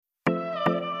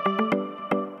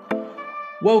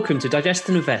Welcome to Digest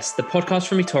and Invest, the podcast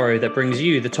from eToro that brings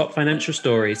you the top financial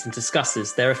stories and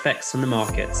discusses their effects on the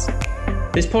markets.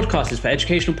 This podcast is for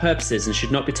educational purposes and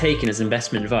should not be taken as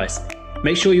investment advice.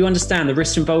 Make sure you understand the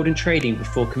risks involved in trading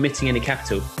before committing any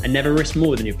capital and never risk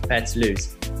more than you're prepared to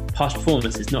lose. Past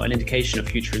performance is not an indication of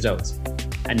future results.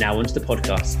 And now onto the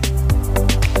podcast.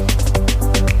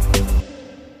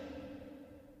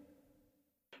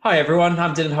 Hi everyone,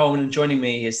 I'm Dylan Holman and joining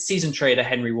me is seasoned trader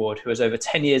Henry Ward, who has over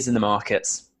 10 years in the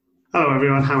markets. Hello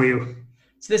everyone, how are you?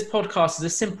 So this podcast is a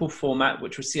simple format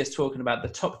which will see us talking about the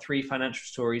top 3 financial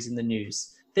stories in the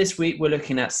news. This week we're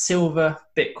looking at silver,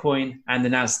 Bitcoin and the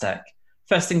NASDAQ.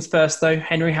 First things first though,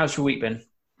 Henry, how's your week been?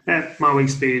 My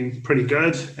week's been pretty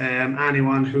good.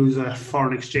 Anyone who's a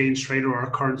foreign exchange trader or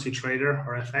a currency trader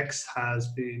or FX has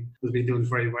been doing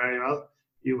very, very well.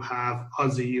 You have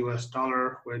Aussie US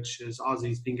dollar, which is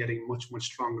Aussie's been getting much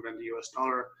stronger than the US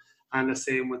dollar, and the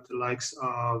same with the likes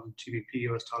of GBP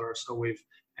US dollar. So we've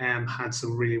had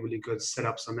some really good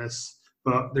setups on this.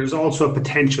 But there's also a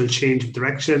potential change of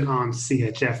direction on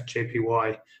CHF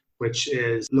JPY, which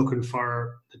is looking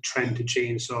for the trend to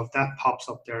change. So if that pops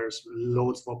up, there's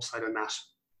loads of upside on that.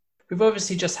 We've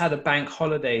obviously just had a bank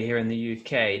holiday here in the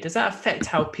UK. Does that affect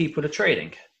how people are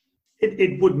trading?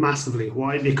 It would massively.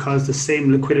 Why? Because the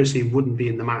same liquidity wouldn't be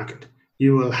in the market.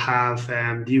 You will have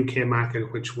the UK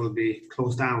market, which will be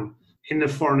closed down. In the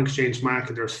foreign exchange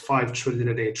market, there's 5 trillion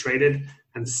a day traded,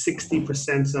 and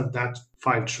 60% of that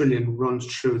 5 trillion runs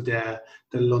through the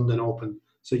London Open.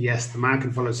 So yes, the market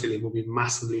volatility will be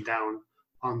massively down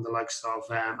on the likes of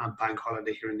a bank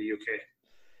holiday here in the UK.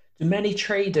 Do many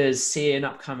traders see an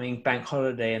upcoming bank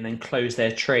holiday and then close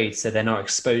their trades so they're not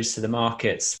exposed to the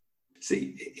markets?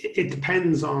 See, it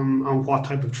depends on what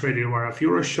type of trader you are. If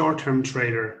you're a short-term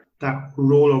trader, that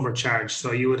rollover charge,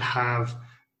 so you would have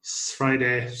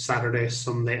Friday, Saturday,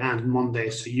 Sunday, and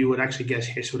Monday. So you would actually get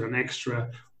hit with an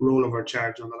extra rollover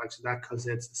charge on the likes of that because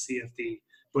it's the CFD.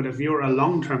 But if you're a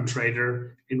long-term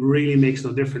trader, it really makes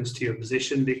no difference to your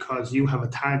position because you have a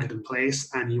target in place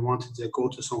and you wanted to go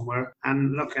to somewhere.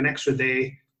 And look, an extra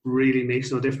day really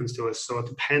makes no difference to us. So it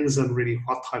depends on really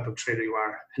what type of trader you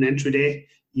are. An intraday,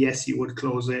 yes, you would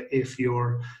close it. If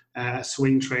you're a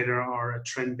swing trader or a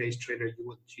trend-based trader,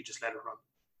 you just let it run.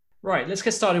 Right, let's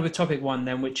get started with topic 1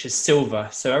 then, which is silver.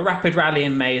 So a rapid rally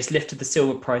in May has lifted the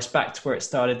silver price back to where it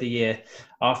started the year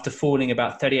after falling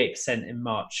about 38% in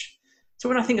March. So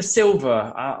when I think of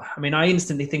silver, I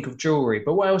instantly think of jewelry,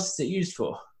 but what else is it used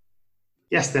for?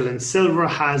 Yes, Dylan, silver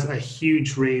has a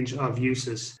huge range of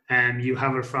uses. You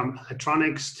have it from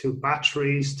electronics to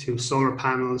batteries to solar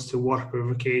panels to water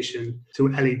purification to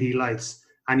LED lights.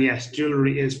 And yes,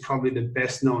 jewelry is probably the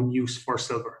best known use for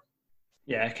silver.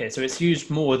 Yeah, okay, so it's used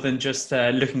more than just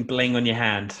looking bling on your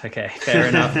hand. Okay, fair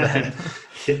enough then.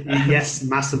 Yes,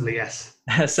 massively, yes.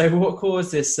 So what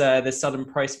caused this sudden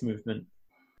price movement?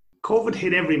 COVID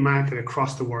hit every market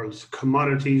across the world.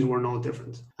 Commodities were no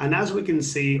different. And as we can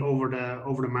see over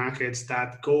the markets,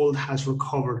 that gold has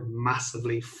recovered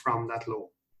massively from that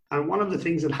low. And one of the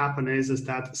things that happened is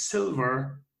that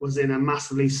silver was in a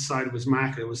massively sideways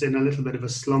market. It was in a little bit of a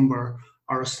slumber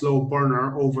or a slow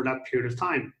burner over that period of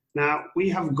time. Now, we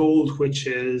have gold, which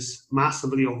is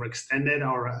massively overextended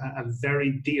or a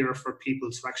very dear for people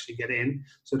to actually get in.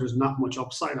 So there's not much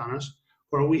upside on it.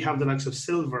 Where we have the likes of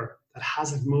silver that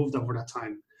hasn't moved over that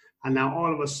time. And now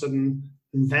all of a sudden,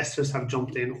 investors have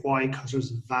jumped in. Why? Because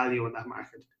there's value in that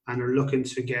market and are looking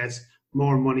to get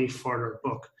more money for their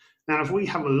buck. Now, if we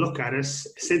have a look at it,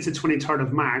 since the 23rd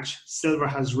of March, silver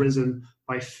has risen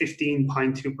by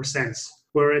 15.2%,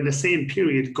 where in the same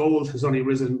period, gold has only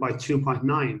risen by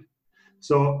 2.9%.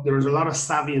 So there's a lot of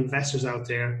savvy investors out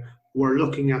there who are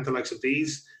looking at the likes of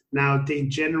these. Now, they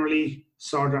generally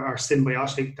sort of are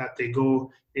symbiotic, that they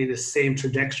go in the same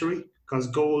trajectory because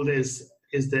gold is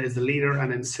the leader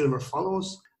and then silver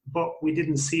follows. But we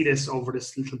didn't see this over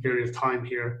this little period of time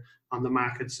here on the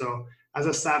market. So as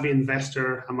a savvy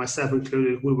investor, and myself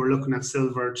included, we were looking at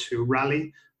silver to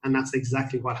rally, and that's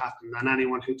exactly what happened. And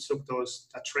anyone who took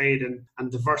that trade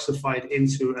and diversified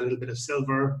into a little bit of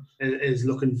silver is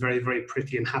looking very, very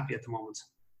pretty and happy at the moment.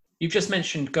 You've just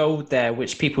mentioned gold there,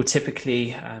 which people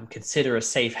typically consider a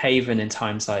safe haven in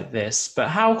times like this. But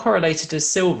how correlated is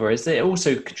silver? Is it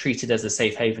also treated as a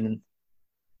safe haven?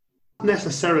 Not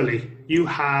necessarily. You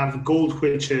have gold,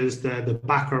 which is the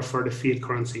backer for the fiat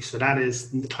currency. So that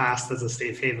is classed as a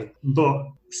safe haven. But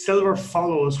silver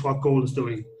follows what gold is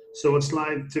doing. So it's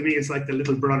like, to me, it's like the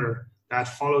little brother that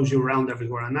follows you around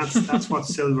everywhere. And that's what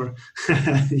silver,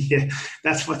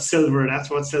 that's what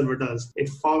silver does. It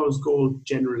follows gold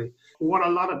generally. what a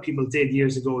lot of people did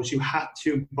years ago is you had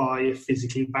to buy a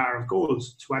physically bar of gold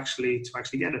to actually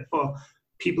get it, but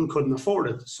people couldn't afford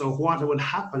it. So what would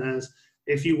happen is,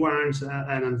 if you weren't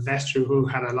an investor who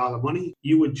had a lot of money,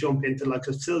 you would jump into like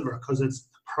a silver because the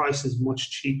price is much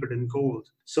cheaper than gold.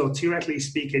 So theoretically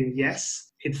speaking,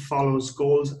 yes, it follows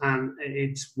gold and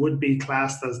it would be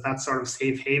classed as that sort of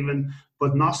safe haven,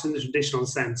 but not in the traditional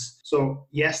sense. So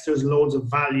yes, there's loads of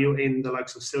value in the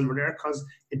likes of silver there because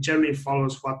it generally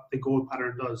follows what the gold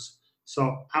pattern does.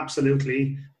 So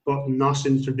absolutely, but not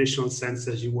in the traditional sense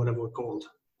as you would have with gold.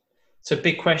 So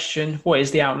big question, what is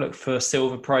the outlook for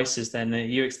silver prices then? Are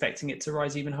you expecting it to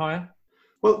rise even higher?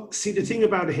 Well, see, the thing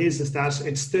about it is that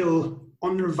it's still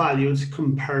undervalued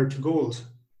compared to gold.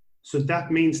 So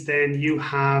that means then you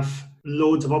have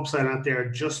loads of upside out there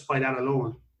just by that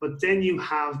alone. But then you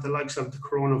have the likes of the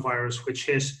coronavirus, which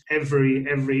hit every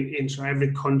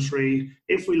country.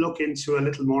 If we look into a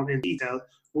little more in detail,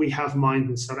 we have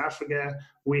mines in South Africa,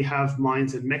 we have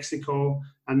mines in Mexico,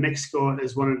 and Mexico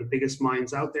is one of the biggest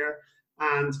mines out there.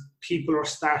 And people are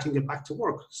starting to get back to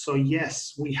work. So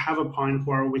yes, we have a point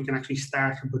where we can actually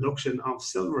start a production of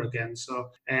silver again. So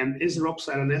is there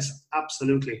upside on this?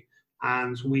 Absolutely.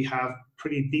 And we have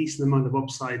pretty decent amount of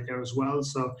upside there as well.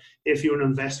 So if you're an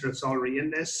investor that's already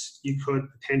in this, you could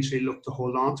potentially look to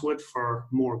hold on to it for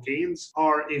more gains.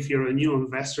 Or if you're a new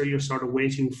investor, you're sort of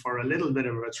waiting for a little bit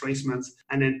of a retracement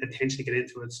and then potentially get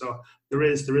into it. So there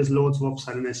is loads of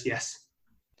upside in this, yes.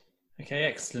 Okay,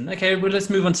 excellent. Okay, well, let's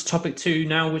move on to topic 2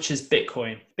 now, which is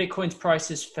Bitcoin. Bitcoin's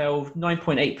prices fell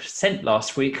 9.8%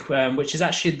 last week, which is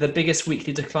actually the biggest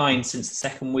weekly decline since the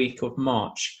second week of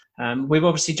March. We've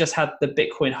obviously just had the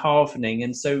Bitcoin halvening.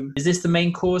 And so is this the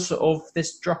main cause of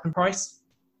this drop in price?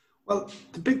 Well,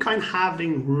 the Bitcoin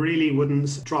halving really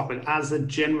wouldn't drop it. As a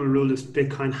general rule, this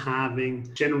Bitcoin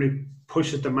halving generally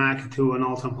pushes the market to an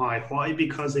all-time high. Why?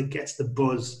 Because it gets the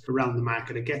buzz around the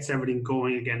market. It gets everything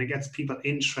going again. It gets people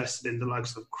interested in the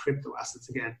likes of crypto assets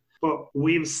again. But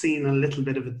we've seen a little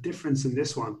bit of a difference in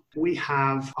this one. We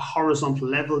have a horizontal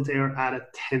level there at a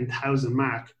 10,000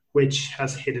 mark, which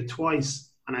has hit it twice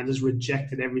and it is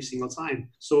rejected every single time.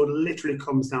 So it literally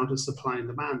comes down to supply and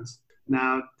demand.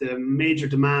 Now, the major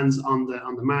demands on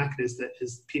the market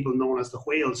is people known as the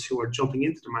whales who are jumping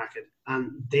into the market,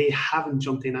 and they haven't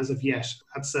jumped in as of yet.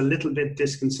 That's a little bit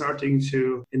disconcerting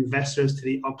to investors to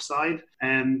the upside,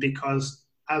 because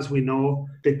as we know,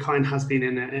 Bitcoin has been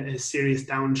in a serious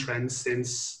downtrend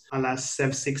since last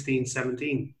 16,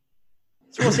 17.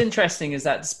 So what's interesting is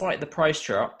that despite the price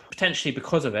drop, potentially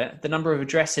because of it, the number of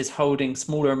addresses holding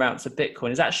smaller amounts of Bitcoin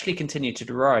has actually continued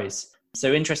to rise.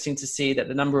 So interesting to see that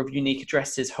the number of unique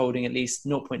addresses holding at least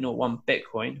 0.01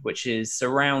 Bitcoin, which is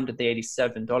around the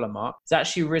 $87 mark, has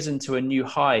actually risen to a new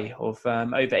high of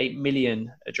over 8 million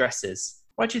addresses.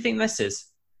 Why do you think this is?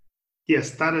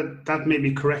 Yes, that may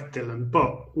be correct, Dylan.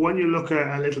 But when you look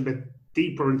a little bit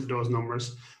deeper into those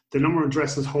numbers, the number of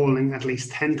addresses holding at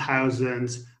least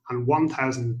 10,000 and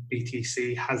 1,000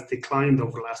 BTC has declined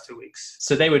over the last 2 weeks.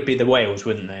 So they would be the whales,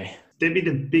 wouldn't they? They'd be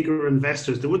the bigger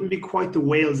investors. They wouldn't be quite the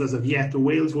whales as of yet. The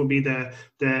whales will be the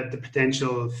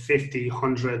potential 50,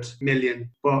 100 million.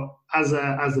 But as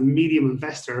a medium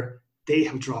investor, they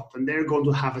have dropped and they're going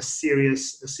to have a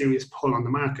serious pull on the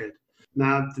market.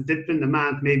 Now, the dip in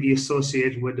demand may be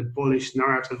associated with the bullish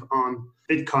narrative on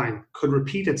Bitcoin, could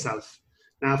repeat itself.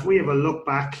 Now, if we have a look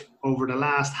back over the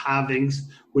last halvings,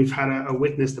 we've had a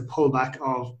witness the pullback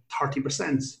of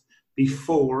 30%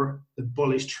 before the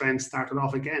bullish trend started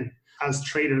off again. As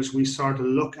traders, we start to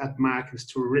look at markets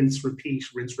to rinse, repeat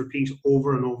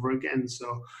over and over again.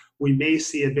 So we may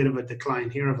see a bit of a decline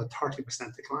here of a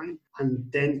 30% decline and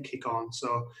then kick on.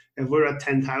 So if we're at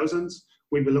 10,000,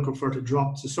 we'd be looking for it to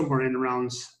drop to somewhere in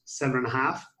around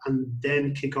 7.5 and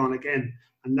then kick on again.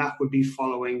 And that would be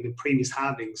following the previous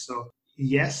halving. So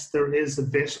yes, there is a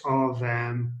bit of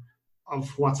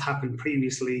what's happened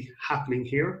previously happening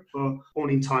here, but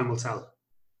only time will tell.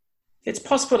 It's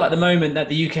possible at the moment that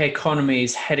the UK economy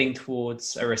is heading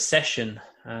towards a recession.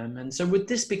 And so would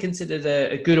this be considered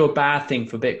a good or bad thing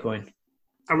for Bitcoin?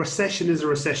 A recession is a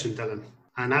recession, Dylan.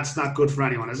 And that's not good for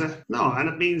anyone, is it? No, and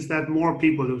it means that more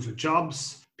people lose their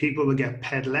jobs. People will get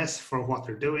paid less for what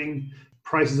they're doing.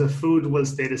 Prices of food will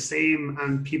stay the same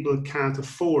and people can't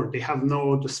afford. They have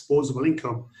no disposable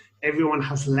income. Everyone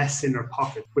has less in their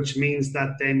pocket, which means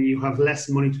that then you have less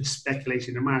money to speculate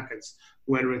in the markets,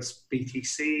 whether it's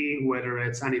BTC, whether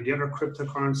it's any of the other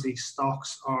cryptocurrency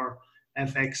stocks or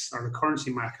FX or the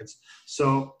currency markets.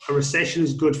 So a recession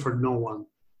is good for no one.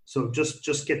 So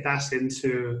just get that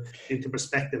into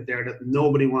perspective there, that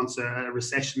nobody wants a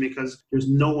recession because there's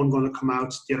no one going to come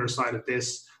out the other side of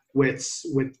this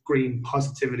with green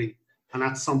positivity. And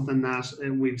that's something that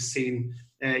we've seen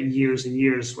years and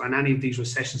years. When any of these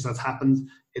recessions that's happened,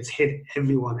 it's hit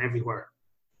everyone everywhere.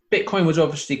 Bitcoin was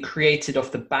obviously created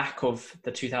off the back of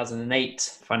the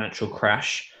 2008 financial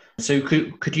crash. So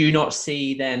could you not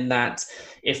see then that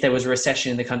if there was a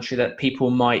recession in the country that people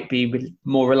might be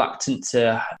more reluctant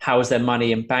to house their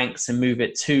money in banks and move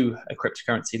it to a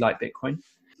cryptocurrency like Bitcoin?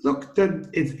 Look,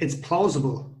 it's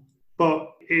plausible.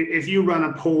 But if you run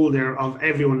a poll there of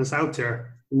everyone that's out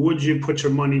there, would you put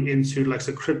your money into the likes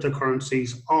of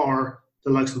cryptocurrencies or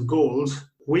the likes of gold?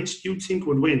 Which do you think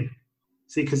would win?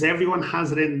 See, because everyone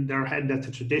has it in their head that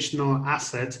the traditional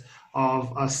asset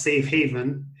of a safe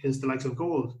haven is the likes of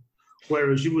gold.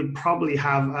 Whereas you would probably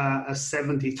have a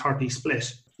 70-30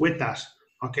 split with that,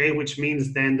 okay? Which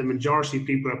means then the majority of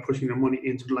people are putting their money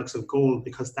into the likes of gold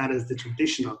because that is the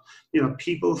traditional.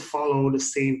 People follow the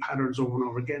same patterns over and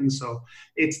over again. So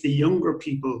it's the younger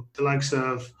people, the likes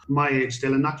of my age,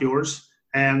 Dylan, not yours,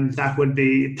 that would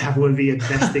be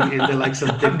investing in the likes of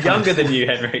Bitcoin. I'm younger than you,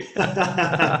 Henry.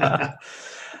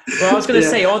 Well, I was going to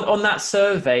say, on that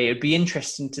survey, it'd be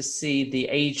interesting to see the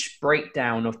age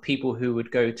breakdown of people who would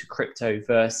go to crypto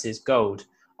versus gold.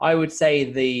 I would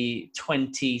say the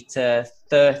 20 to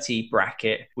 30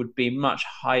 bracket would be much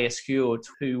higher skewed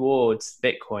towards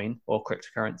Bitcoin or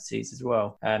cryptocurrencies as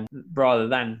well, rather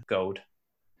than gold.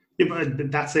 Yeah, but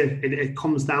that's it. It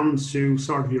comes down to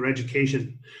sort of your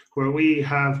education, where we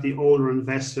have the older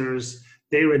investors.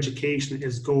 Their education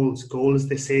is gold. Gold is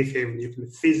the safe haven. You can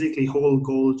physically hold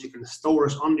gold. You can store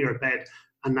it under your bed,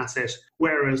 and that's it.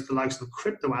 Whereas the likes of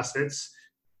crypto assets,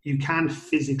 you can't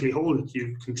physically hold it.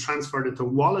 You can transfer it into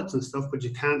wallets and stuff, but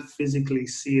you can't physically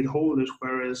see it, hold it.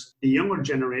 Whereas the younger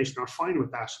generation are fine with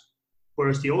that.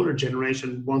 Whereas the older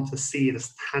generation want to see it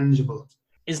as tangible.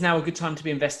 Is now a good time to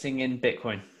be investing in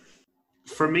Bitcoin?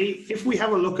 For me, if we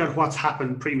have a look at what's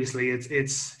happened previously,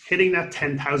 it's hitting that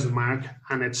 10,000 mark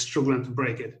and it's struggling to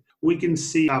break it. We can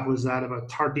see that was at about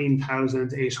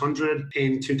 13,800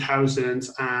 in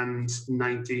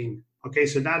 2019. Okay,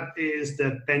 so that is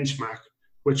the benchmark,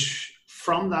 which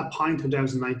from that point in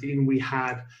 2019, we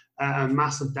had a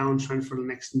massive downtrend for the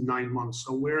next 9 months.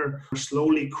 So we're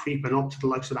slowly creeping up to the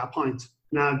likes of that point.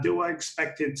 Now, do I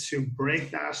expect it to break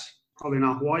that? Probably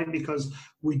not. Why? Because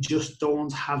we just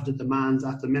don't have the demands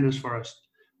at the minute for it.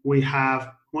 We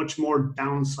have much more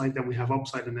downside than we have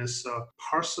upside in this. So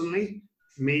personally,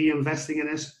 me investing in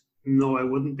it, no, I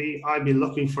wouldn't be. I'd be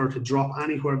looking for it to drop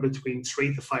anywhere between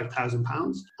 £3,000 to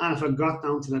 £5,000. And if I got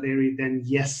down to that area, then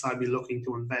yes, I'd be looking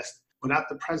to invest. But at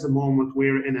the present moment,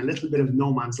 we're in a little bit of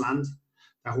no man's land.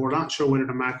 That we're not sure whether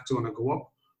the market's going to go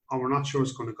up or we're not sure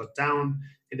it's going to go down.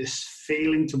 It is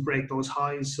failing to break those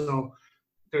highs. So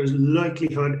there's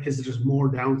likelihood is that there's more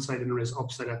downside than there is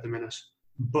upside at the minute.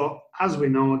 But as we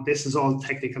know, this is all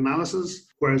technical analysis,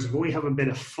 whereas if we have a bit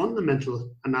of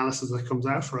fundamental analysis that comes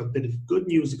out or a bit of good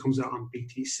news that comes out on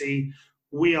BTC,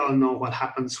 we all know what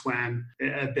happens when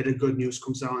a bit of good news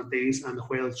comes out on these and the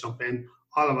whales jump in.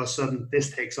 All of a sudden,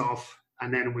 this takes off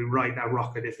and then we ride that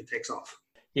rocket if it takes off.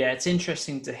 Yeah, it's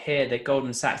interesting to hear that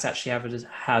Goldman Sachs actually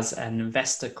has an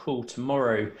investor call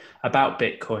tomorrow about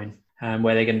Bitcoin.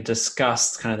 Where they're going to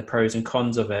discuss kind of the pros and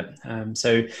cons of it.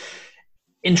 So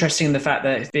interesting the fact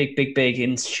that big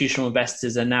institutional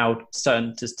investors are now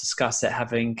starting to discuss it,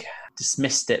 having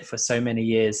dismissed it for so many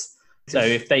years. So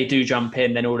if they do jump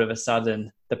in, then all of a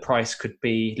sudden the price could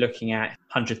be looking at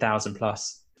 100,000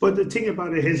 plus. But the thing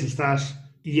about it is that,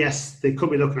 yes, they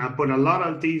could be looking at, but a lot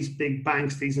of these big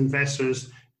banks, these investors,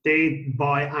 they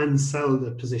buy and sell the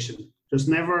position. There's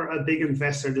never a big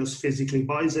investor just physically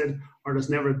buys it, or there's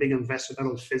never a big investor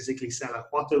that'll physically sell it.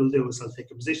 What they'll do is they'll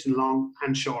take a position long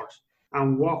and short.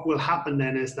 And what will happen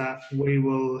then is that we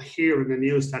will hear in the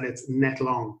news that it's net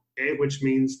long, okay, which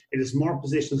means it is more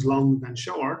positions long than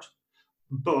short.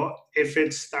 But if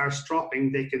it starts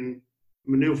dropping, they can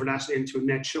maneuver that into a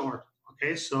net short.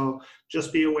 Okay, so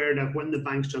just be aware that when the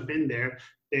banks jump in there,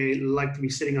 they like to be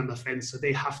sitting on the fence, so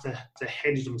they have to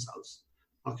hedge themselves.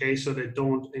 Okay, so they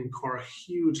don't incur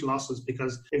huge losses,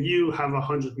 because if you have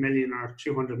 100 million or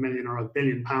 200 million or £1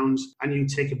 billion and you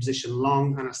take a position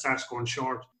long and it starts going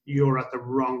short, you're at the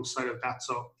wrong side of that.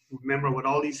 So remember, with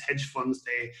all these hedge funds,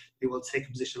 they will take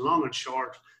a position long and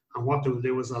short, and what they'll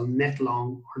do is they'll net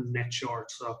long or net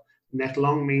short. So net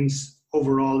long means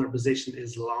overall their position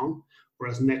is long,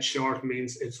 whereas net short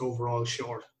means it's overall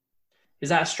short. Is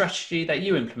that a strategy that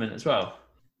you implement as well?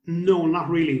 No, not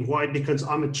really. Why? Because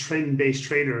I'm a trend-based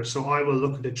trader. So I will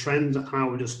look at the trends and I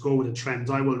will just go with the trends.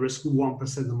 I will risk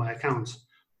 1% of my account.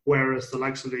 Whereas the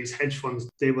likes of these hedge funds,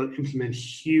 they will implement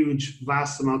huge,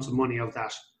 vast amounts of money of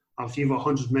that. If you have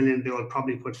 100 million, they will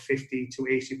probably put 50 to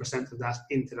 80% of that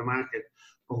into the market.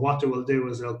 But what they will do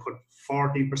is they'll put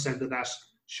 40% of that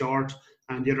short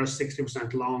and the other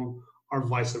 60% long, or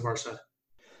vice versa.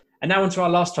 And now on to our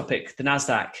last topic, the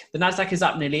NASDAQ. The NASDAQ is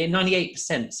up nearly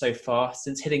 98% so far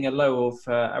since hitting a low of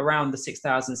around the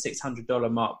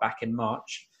 $6,600 mark back in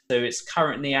March. So it's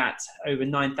currently at over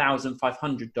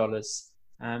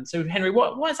 $9,500. So Henry,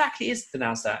 what exactly is the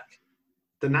NASDAQ?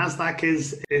 The NASDAQ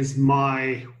is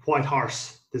my white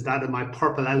horse. Is that my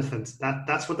purple elephant?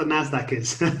 That's what the NASDAQ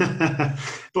is.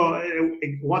 But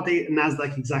what the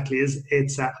NASDAQ exactly is,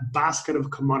 it's a basket of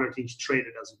commodities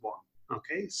traded as one.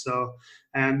 Okay, so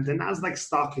the NASDAQ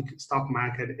stock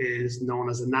market is known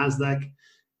as the NASDAQ.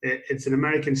 It's an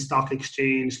American stock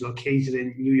exchange located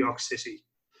in New York City.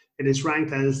 It is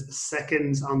ranked as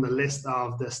second on the list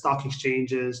of the stock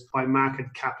exchanges by market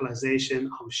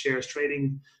capitalization of shares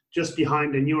trading, just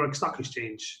behind the New York Stock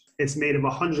Exchange. It's made of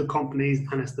 100 companies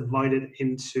and it's divided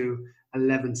into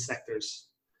 11 sectors.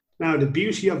 Now, the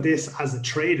beauty of this as a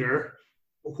trader,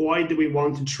 why do we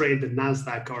want to trade the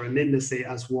NASDAQ or an index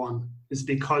as one? Is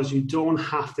because you don't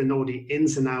have to know the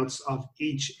ins and outs of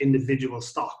each individual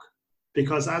stock.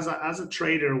 Because as a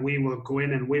trader, we will go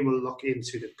in and we will look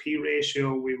into the P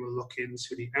ratio, we will look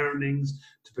into the earnings,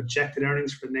 the projected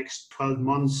earnings for the next 12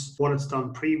 months, what it's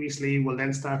done previously. We'll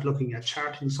then start looking at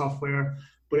charting software.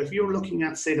 But if you're looking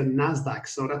at, say, the NASDAQ,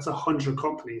 so that's 100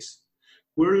 companies,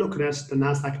 we're looking at the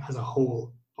NASDAQ as a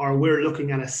whole, or we're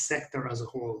looking at a sector as a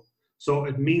whole. So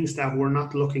it means that we're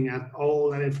not looking at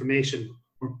all that information.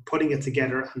 We're putting it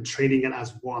together and trading it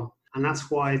as one. And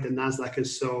that's why the NASDAQ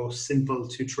is so simple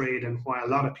to trade, and why a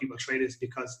lot of people trade is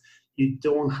because you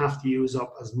don't have to use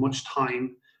up as much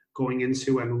time going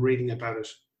into and reading about it.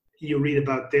 You read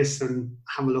about this and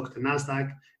have a look at the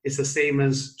NASDAQ. It's the same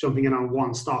as jumping in on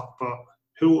one stock, but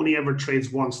who only ever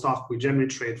trades one stock? We generally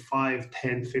trade 5,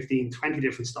 10, 15, 20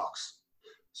 different stocks.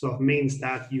 So it means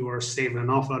that you are saving an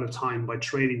awful lot of time by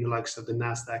trading the likes of the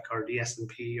NASDAQ or the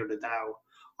S&P or the Dow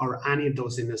or any of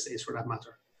those indices for that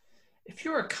matter. If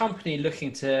you're a company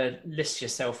looking to list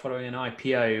yourself following an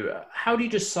IPO, how do you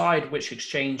decide which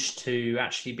exchange to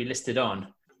actually be listed on?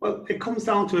 Well, it comes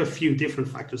down to a few different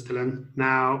factors, Dylan.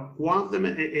 Now, one of them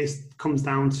comes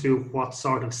down to what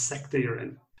sort of sector you're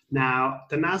in. Now,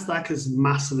 the NASDAQ is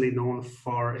massively known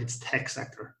for its tech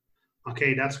sector.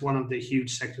 Okay, that's one of the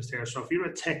huge sectors there. So if you're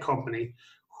a tech company,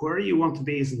 where you want to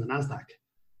be is in the NASDAQ.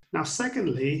 Now,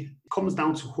 secondly, it comes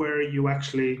down to where you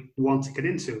actually want to get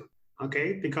into.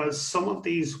 Okay, because some of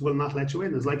these will not let you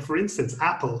in. It's like, for instance,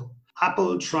 Apple.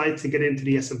 Apple tried to get into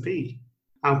the S&P.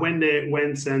 And when they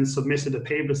went and submitted the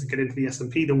papers to get into the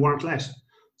S&P, they weren't let.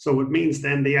 So it means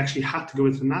then they actually had to go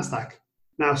into the NASDAQ.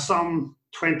 Now, some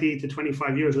 20 to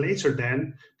 25 years later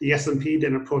then, the S&P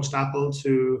then approached Apple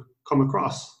to come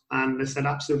across. And they said,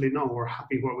 absolutely no, we're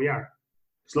happy where we are.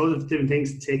 There's loads of different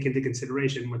things to take into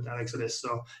consideration with Alex of this.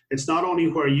 So it's not only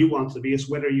where you want to be, it's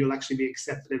whether you'll actually be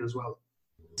accepted in as well.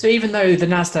 So even though the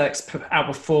NASDAQ's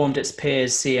outperformed its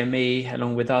peers, CME,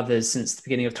 along with others since the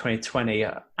beginning of 2020,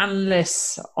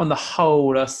 analysts on the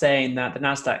whole are saying that the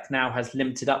NASDAQ now has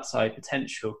limited upside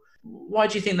potential. Why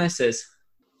do you think this is?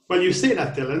 Well, you say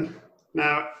that, Dylan.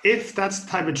 Now, if that's the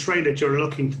type of trade that you're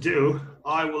looking to do,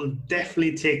 I will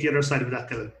definitely take the other side of that,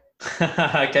 Dylan.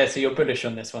 Okay, so you're bullish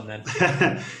on this one then.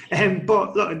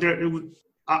 But look,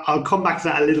 I'll come back to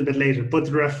that a little bit later, but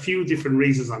there are a few different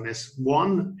reasons on this.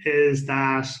 One is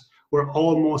that we're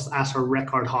almost at a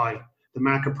record high. The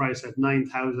market price at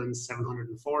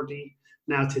 9,740.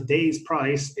 Now, today's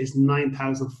price is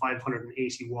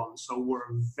 9,581. So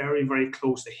we're very, very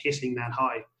close to hitting that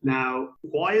high. Now,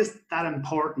 why is that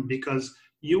important? Because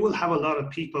you will have a lot of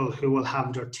people who will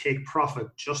have their take profit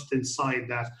just inside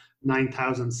that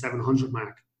 9,700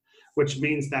 mark, which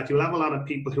means that you'll have a lot of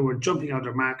people who are jumping out of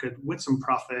their market with some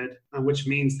profit, and which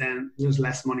means then there's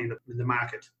less money in the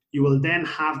market. You will then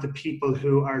have the people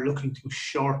who are looking to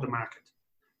short the market.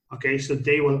 Okay, so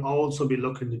they will also be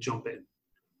looking to jump in.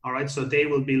 All right, so they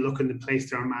will be looking to place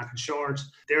their market short.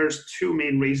 There's two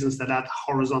main reasons that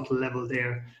horizontal level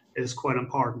there is quite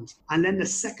important. And then the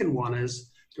second one is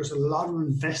there's a lot of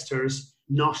investors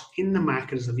not in the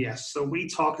market as of yet. So we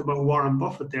talked about Warren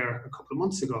Buffett there a couple of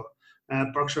months ago.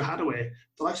 Berkshire Hathaway,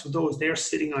 the likes of those, they're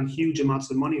sitting on huge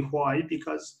amounts of money. Why?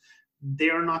 Because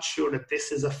they're not sure that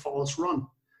this is a false run.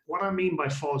 What I mean by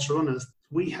false run is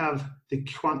we have the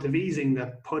quantitative easing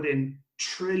that put in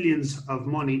trillions of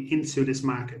money into this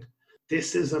market.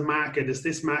 This is a market. Is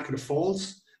this market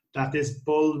false? That this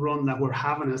bull run that we're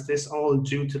having, is this all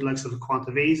due to the likes of the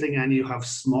quantitative easing and you have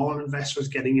small investors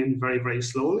getting in very, very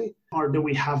slowly? Or do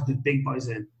we have the big boys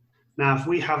in? Now, if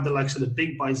we have the likes of the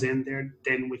big buys in there,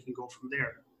 then we can go from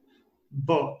there.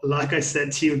 But like I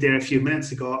said to you there a few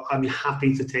minutes ago, I'm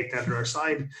happy to take that other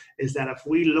side, is that if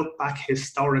we look back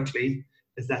historically,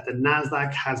 is that the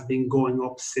NASDAQ has been going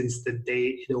up since the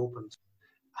day it opened.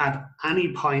 At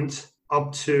any point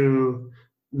up to,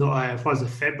 was it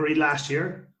February last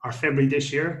year or February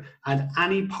this year, at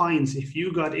any point, if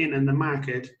you got in the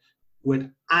market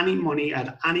with any money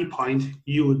at any point,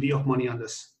 you would be up money on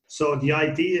this. So the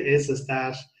idea is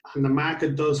that, and the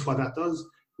market does what that does,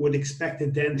 would expect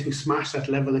it then to smash that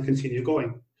level and continue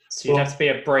going. So you'd have to be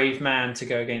a brave man to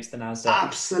go against the NASDAQ.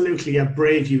 Absolutely, a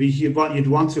brave. You'd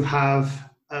want to have.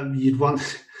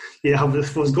 Yeah, I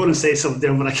was going to say something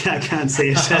there, but I can't say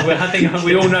it. I think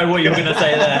we all know what you're going to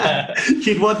say there.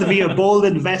 You'd want to be a bold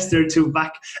investor to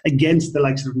back against the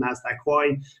likes of NASDAQ.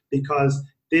 Why? Because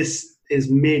this is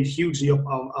made hugely up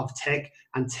of tech,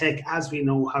 and tech, as we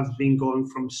know, has been going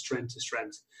from strength to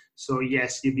strength. So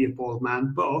yes, you'd be a bold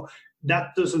man, but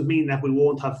that doesn't mean that we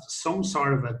won't have some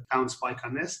sort of a down spike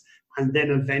on this and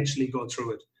then eventually go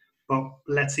through it. But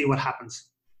let's see what happens.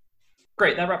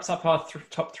 Great. That wraps up our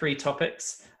top three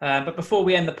topics. But before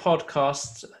we end the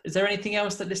podcast, is there anything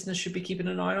else that listeners should be keeping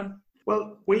an eye on?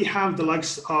 Well, we have the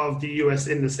likes of the US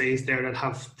indices there that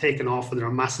have taken off and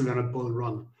they're massive on a bull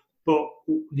run. But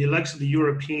the likes of the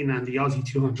European and the Aussie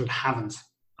 200 haven't.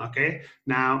 Okay.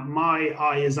 Now, my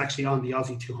eye is actually on the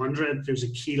Aussie 200. There's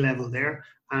a key level there.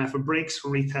 And if it breaks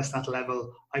and retests that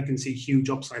level, I can see huge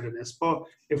upside in this. But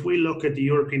if we look at the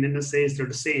European indices, they're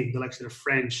the same. The likes of the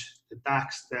French, the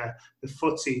DAX, the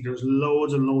FTSE, there's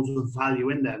loads and loads of value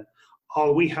in them.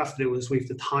 All we have to do is we have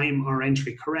to time our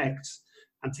entry correct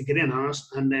and to get in on it.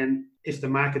 And then if the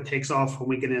market takes off when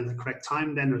we get in at the correct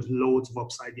time, then there's loads of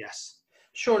upside, yes.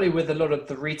 Surely with a lot of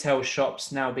the retail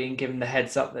shops now being given the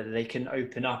heads up that they can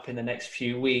open up in the next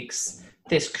few weeks,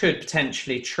 this could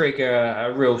potentially trigger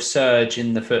a real surge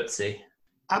in the FTSE.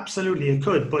 Absolutely, it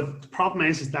could. But the problem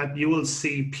is that you will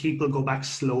see people go back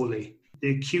slowly.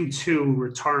 The Q2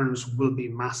 returns will be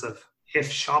massive.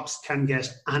 If shops can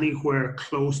get anywhere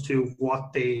close to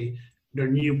what their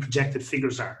new projected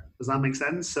figures are. Does that make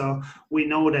sense? So we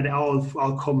know that all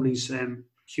companies'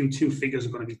 Q2 figures are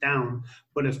going to be down.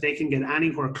 But if they can get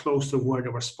anywhere close to where they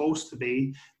were supposed to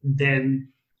be, then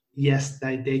yes,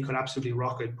 they could absolutely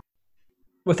rock it.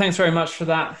 Well, thanks very much for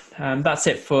that. That's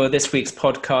it for this week's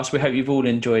podcast. We hope you've all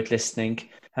enjoyed listening.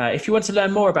 If you want to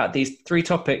learn more about these three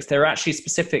topics, there are actually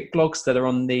specific blogs that are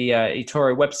on the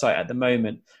eToro website at the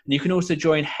moment. And you can also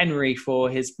join Henry for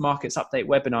his Markets Update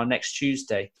webinar next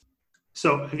Tuesday.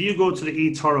 So if you go to the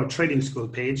eToro Trading School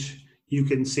page, you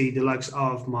can see the likes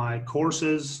of my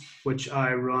courses, which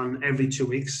I run every 2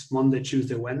 weeks, Monday,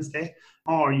 Tuesday, Wednesday.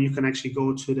 Or you can actually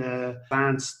go to the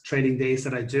advanced trading days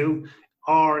that I do.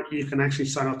 Or you can actually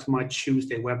sign up to my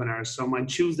Tuesday webinars. So my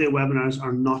Tuesday webinars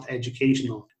are not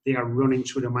educational. They are running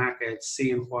through the market,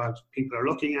 seeing what people are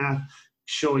looking at,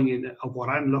 showing you what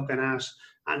I'm looking at.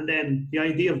 And then the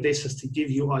idea of this is to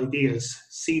give you ideas,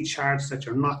 see charts that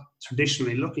you're not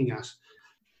traditionally looking at.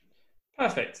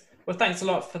 Perfect. Well, thanks a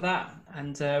lot for that.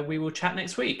 And we will chat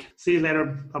next week. See you later.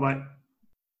 Bye-bye.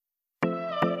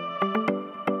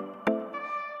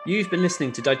 You've been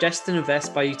listening to Digest and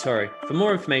Invest by eToro. For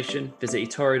more information, visit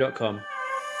eToro.com.